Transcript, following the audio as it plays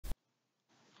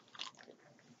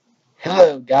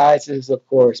Hello guys, this is of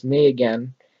course me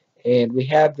again, and we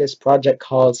have this project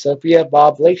called Sophia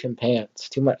Boblation Pants.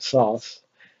 Too much sauce.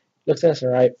 Looks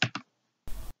innocent, right?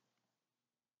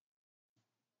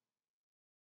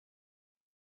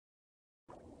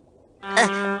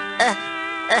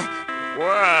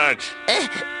 What?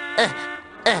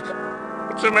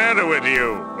 What's the matter with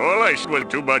you? All I said was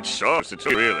too much sauce. It's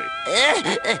really.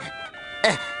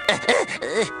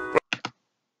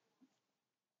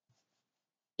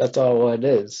 That's all it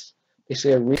is.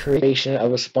 Basically a recreation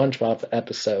of a SpongeBob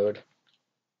episode.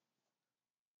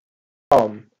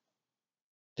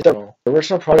 The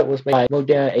original product was made by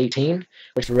Modena 18,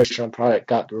 which the original product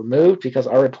got removed because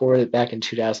I reported it back in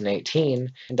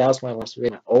 2018, and that was my last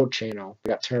video on my old channel. It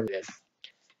got terminated.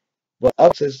 But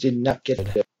others did not get it.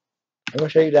 I'm going to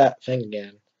show you that thing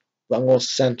again. But I'm going to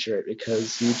censor it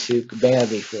because YouTube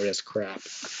banned me for this crap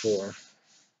before.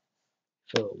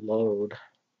 So load.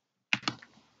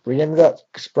 We then got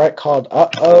a sprite called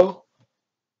Uh-Oh.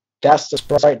 That's the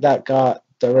sprite that got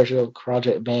the original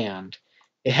project banned.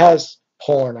 It has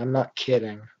porn, I'm not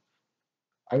kidding.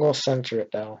 I'm going to censor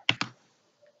it though.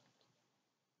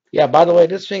 Yeah, by the way,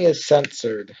 this thing is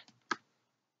censored.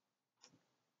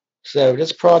 So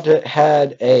this project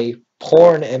had a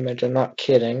porn image, I'm not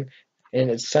kidding. And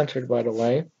it's censored, by the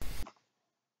way.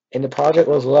 And the project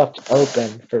was left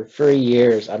open for 3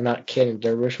 years. I'm not kidding. The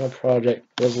original project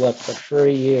was left for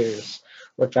 3 years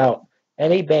without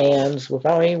any bans,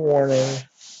 without any warning.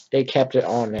 They kept it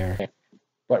on there.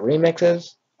 But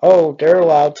remixes? Oh, they're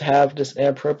allowed to have this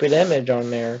inappropriate image on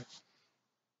there.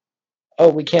 Oh,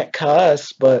 we can't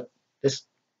cuss, but this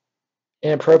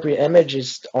inappropriate image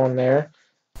is on there.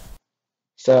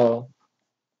 So,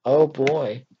 oh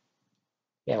boy.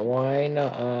 Yeah, why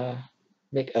not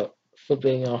make a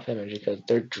flipping off image because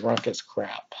they're drunk as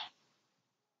crap.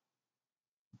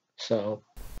 So,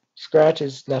 Scratch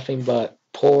is nothing but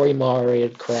poorly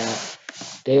moderated crap.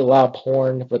 They allow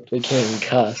porn, but we can't even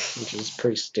cuss, which is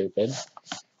pretty stupid.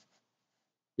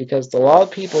 Because a lot of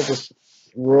people just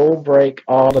rule break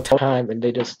all the time, and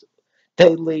they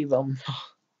leave them,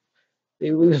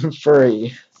 they leave them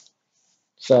free.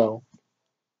 So,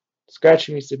 Scratch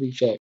needs to be fixed.